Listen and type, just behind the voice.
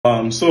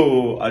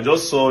So I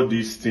just saw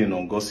this thing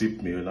on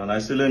Gossip Mail and I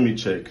said, let me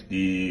check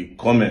the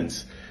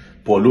comments.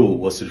 Paulo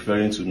was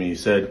referring to me. He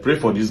said, pray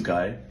for this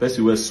guy.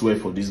 Person will swear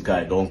for this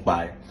guy, don't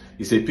buy.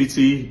 He said,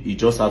 pity, he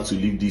just had to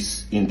live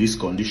this in this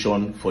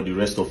condition for the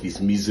rest of his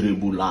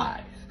miserable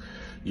life.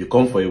 You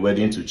come for a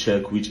wedding to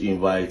check which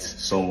invite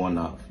someone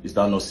up. Is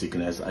that not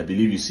sickness? I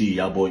believe you see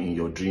Yabo in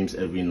your dreams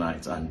every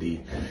night and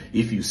day.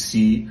 If you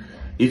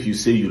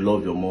say you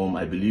love your mom,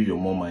 I believe your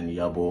mom and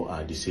Yabo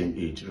are the same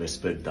age.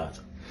 Respect that.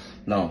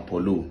 Now,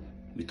 Paulo,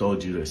 with all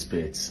due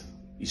respect,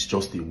 it's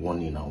just a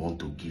warning I want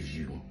to give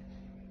you.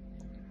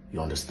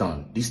 You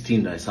understand? This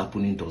thing that is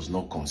happening does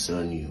not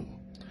concern you.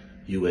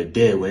 You were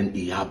there when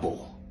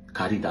Yabo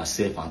carried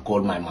herself and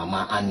called my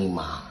mama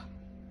Anima.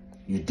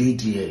 You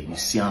did here, you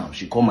see him.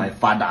 She called my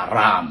father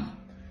Ram.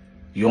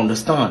 You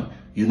understand?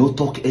 You don't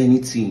talk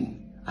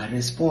anything. I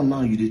respond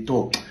now, you dey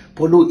talk.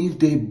 Paulo, if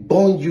they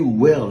burn you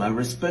well, I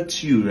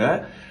respect you,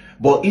 right?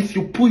 But if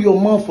you put your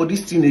mouth for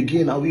this thing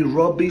again, I will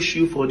rubbish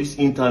you for this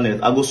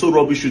internet. I go so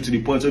rubbish you to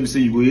the point where you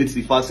say you go hate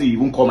the fact say you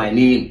even call my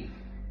name.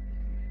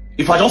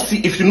 If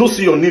you don't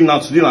see your name now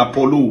today na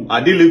Paulo,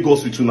 I dey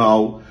Lagos with you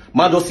now.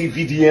 Man just see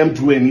VDM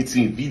do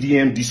anything.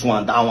 VDM this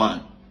one, that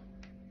one.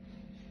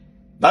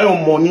 That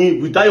your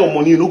money, with that your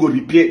money, you no go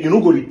repair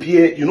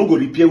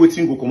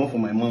wetin go come out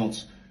from my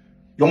mouth.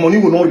 Your money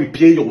will not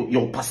repair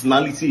your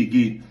personality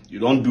again. You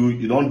don't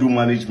do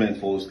management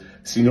for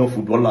senior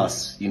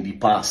footballers in the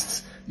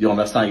past. You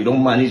understand? You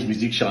don't manage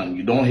musicians.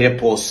 You don't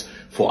help us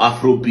for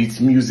Afrobeat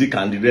music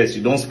and the rest.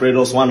 You don't spread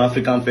us one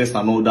African fest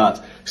and all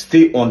that.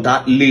 Stay on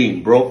that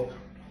lane, bro.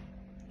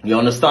 You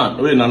understand?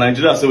 Okay, now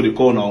Nigeria say what they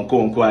call now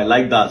uncle. I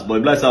like that. But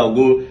if like I'll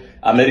go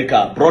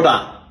America,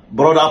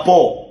 brother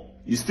Paul.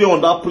 You stay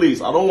on that place.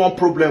 I don't want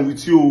problem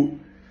with you.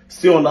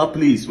 Stay on that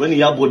place. When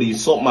your body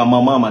insult my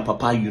mama and my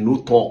papa, you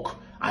no talk.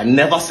 I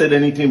never said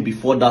anything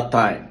before that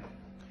time.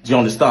 Do you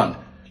understand?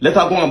 Let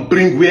her go and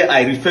bring where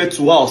I referred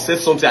to her or said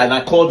something and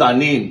I called her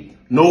name.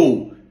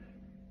 No.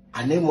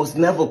 Her name was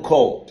never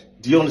called.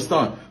 Do you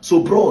understand?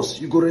 So bros,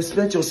 you go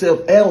respect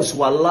yourself. Else,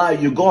 wallah,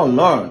 you go and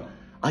learn.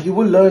 And you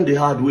will learn the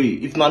hard way.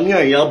 If na me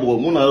and Yabo,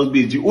 Muna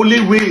be the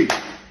only way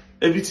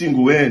everything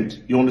will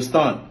end. You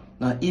understand?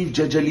 Now, if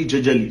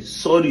jejely,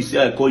 sorry,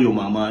 say I call your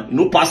mama, you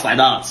no pass like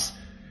that.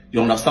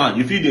 You understand?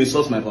 If you dey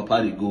insult my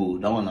papa, they go,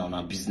 that one on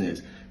our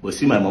business. But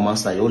see my mama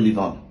side, you leave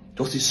am.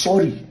 Just say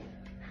sorry.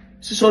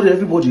 Say sorry,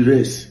 everybody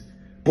rest.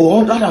 But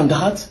other than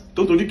that,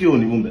 don't only kill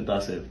on even better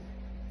self.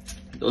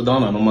 Just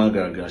down a normal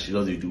girl, she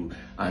does do.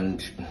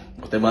 And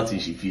whatever thing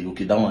she feel,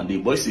 okay, that one day.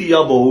 But see,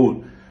 yeah,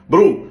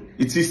 bro,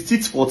 it is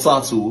tit for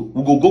tat, so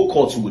we go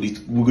court with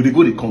it. We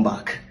go they come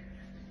back.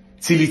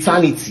 Till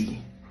eternity.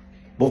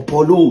 But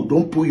Paulo,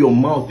 don't put your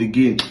mouth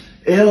again.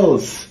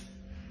 Else,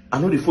 I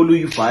know they follow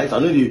you fight. I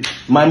know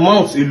my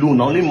mouth alone,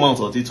 na only mouth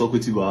I'll take talk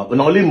with you go happen.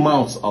 Na only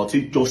mouth I'll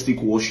take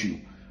wash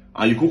you.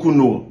 And you could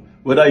know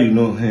whether you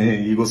know,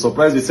 you go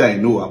surprise me say I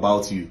know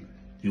about you.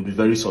 You'll be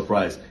very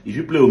surprised. If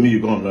you play with me,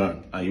 you're gonna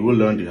learn. And you will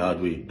learn the hard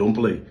way. Don't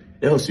play.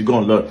 Else you're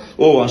gonna learn.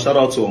 Oh, and shout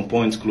out to On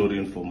Point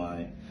Clothing for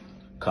my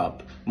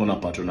cap. I'm gonna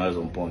patronize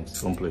On Point.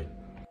 Don't play.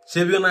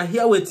 Shebi on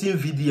here waiting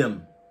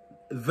VDM.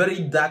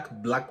 Very dark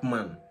black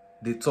man.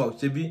 They talk,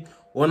 Shebi.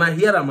 Wanna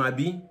hear am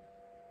abi?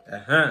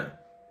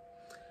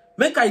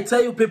 Make I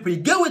tell you, people,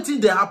 get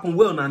wetin dey happen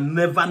where una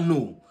never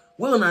know,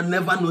 where una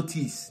never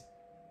notice.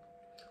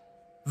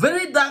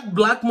 Very dark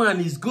black man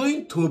is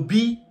going to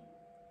be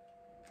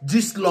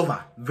this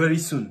lover very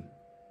soon.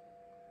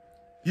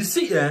 You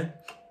see,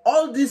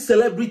 all these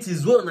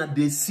celebrities where una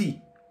they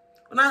see.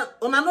 Una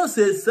know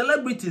say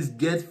celebrities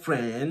get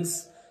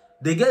friends,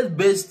 they get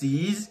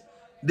besties,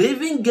 they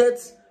even get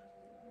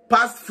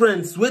past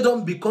friends who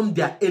don't become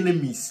their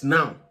enemies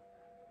now.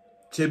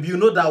 Chebi, you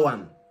know that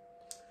one.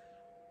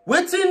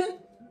 Waiting,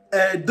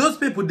 those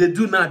people they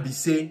do now be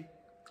say,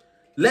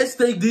 let's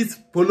take this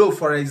Paulo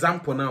for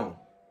example now.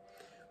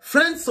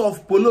 Friends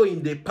of Paulo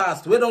in the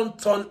past, we don't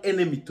turn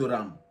enemy to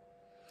them,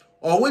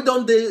 or we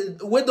don't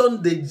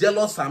they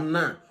jealous am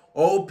now,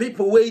 or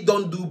people we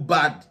don't do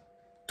bad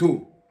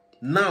too.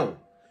 Now,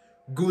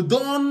 go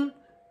down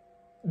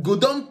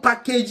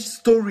package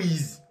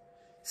stories,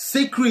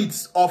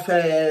 secrets of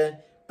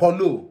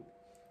Paulo,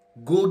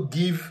 go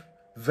give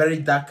very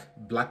dark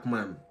black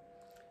man.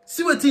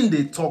 See what in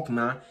they talk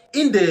now,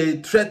 in they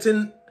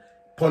threaten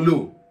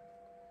Paulo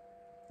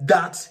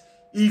that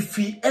if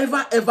he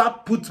ever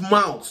put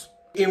mouth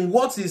in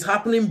what is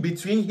happening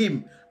between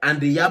him and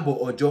the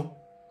Yabo Ojo,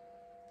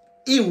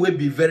 he will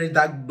be very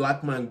dark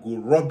black man go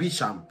rubbish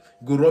him,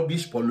 go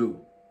rubbish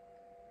Paulo.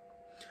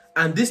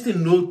 And this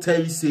thing no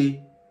tell you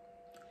say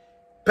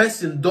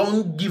person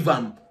don't give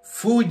him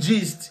full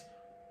gist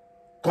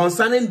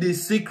concerning the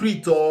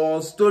secret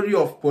or story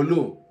of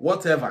Paulo,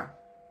 whatever.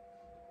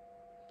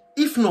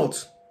 If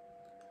not,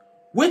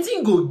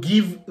 waiting go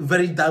give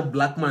very dark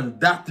black man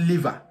that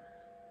liver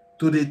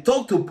to they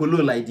talk to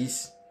Paulo like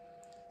this.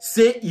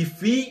 Say if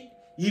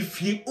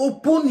he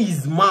open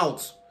his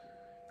mouth,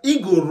 he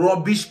go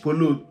rubbish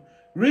Paulo.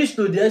 Reach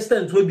to the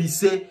extent where we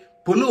say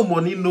Paulo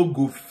money no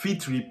go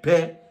fit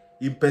repair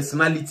in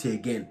personality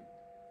again.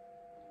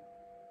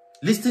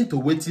 Listen to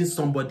wetin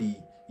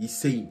somebody is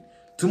saying.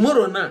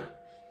 Tomorrow now,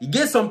 you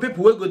get some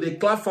people wey go dey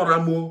clap for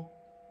Ramo.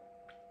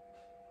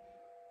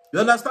 You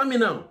understand me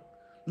now?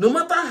 No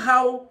matter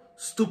how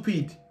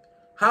stupid,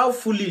 how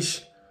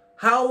foolish,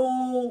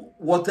 how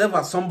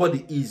whatever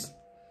somebody is,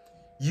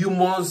 you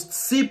must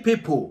see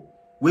people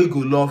wey go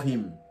love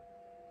him.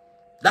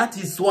 That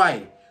is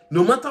why,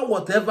 no matter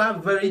whatever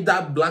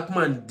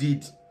Verydarkblackman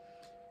did,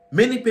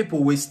 many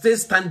people will still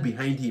stand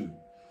behind him.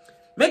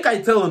 Make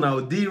I tell you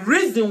now, the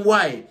reason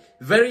why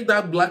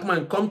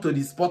Verydarkblackman come to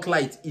the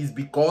spotlight is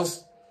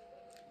because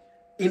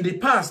in the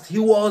past, he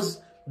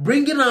was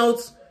bringing out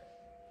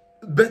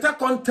better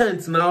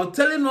content now,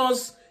 telling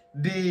us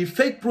the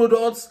fake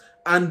products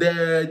and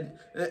the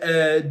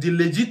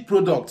legit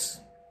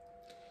products.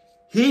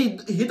 He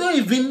don't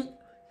even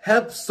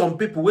help some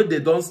people when they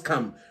don't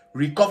scam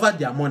recover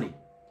their money.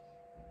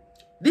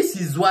 This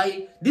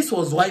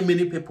was why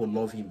many people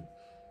love him.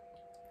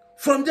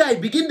 From there, I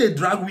begin to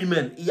drag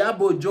women.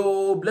 Iyabo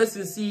Joe,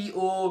 Blessing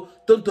CEO,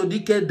 Tonto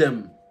Dike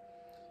them.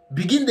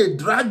 Begin to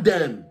drag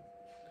them.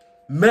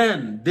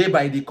 Men, they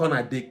by the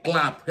corner, they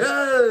clap.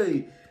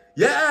 Hey,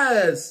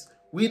 yes,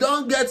 we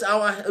don't get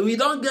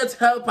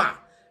helper.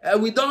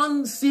 We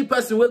don't see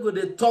person where go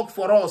they talk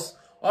for us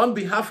on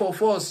behalf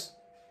of us.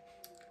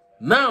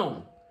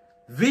 Now,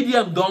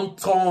 Vidiam don't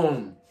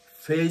turn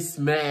face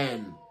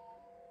man.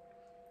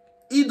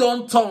 He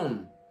don't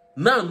turn.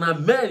 Now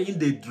men in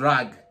the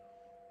drag.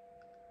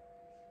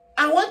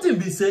 And what him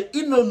be say,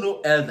 he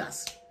no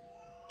elders.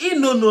 He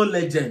no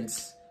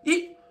legends.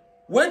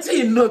 What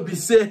he know be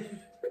say,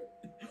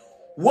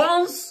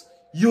 once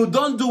you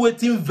don't do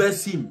what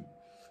verse him,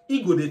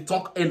 he go they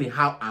talk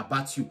anyhow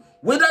about you.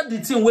 Whether the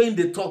thing when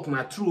they talk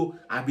not true,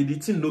 or be the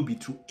thing no be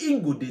true, he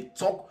go they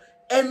talk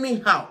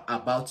anyhow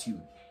about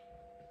you.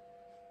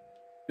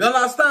 You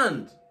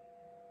understand?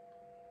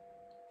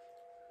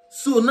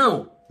 So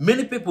now,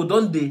 many people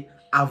don't they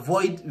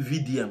avoid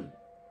VDM.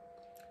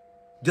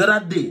 The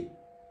other day,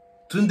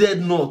 Tunde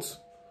North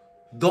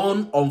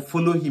don't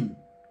unfollow him.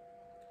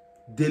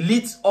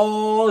 Delete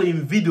all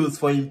him videos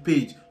for him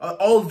page.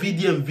 All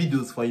VDM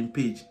videos for him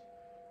page.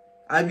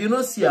 And you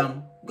know see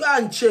him, go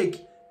and check,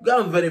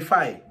 go and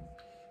verify.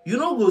 You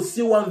know go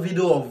see one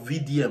video of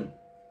VDM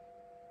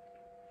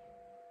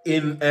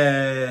in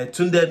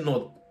Tunde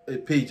North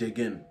page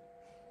again.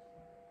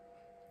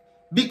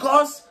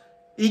 Because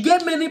he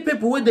get many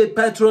people where they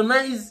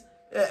patronize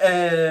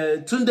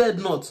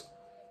Tunde North,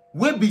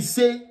 where be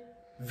say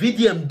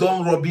VDM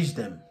don't rubbish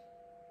them.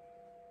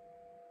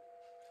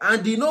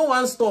 And you know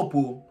one stop,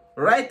 oh,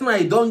 right now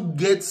I don't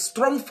get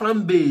strong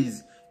fan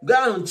base.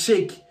 Go and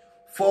check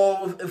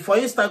for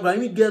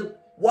Instagram, you get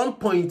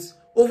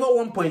over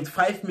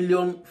 1.5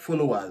 million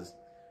followers.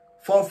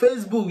 For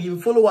Facebook, your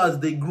followers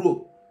they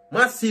grow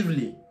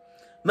massively.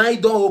 Now you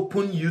don't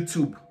open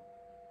YouTube.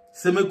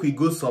 So make we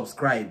go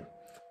subscribe.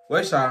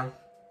 Well, sha.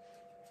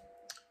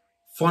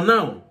 For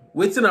now,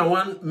 waiting I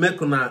want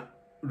make una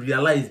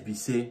realize be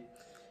say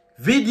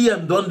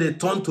VDM don't they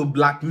turn to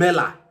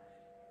blackmailer.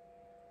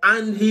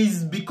 And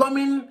he's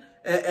becoming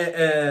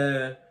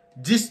a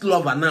gist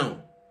lover now.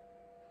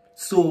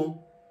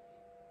 So,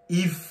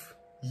 if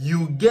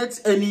you get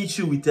any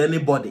issue with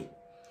anybody,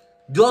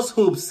 just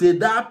hope say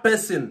that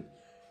person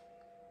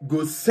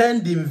go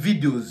send him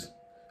videos.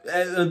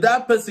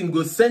 That person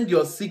go send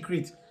your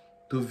secret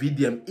to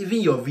VDM.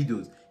 Even your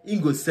videos, he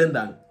go send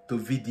them to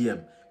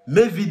VDM.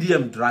 May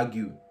VDM drag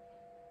you.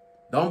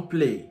 Don't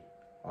play,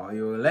 or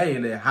you'll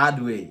learn the hard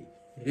way.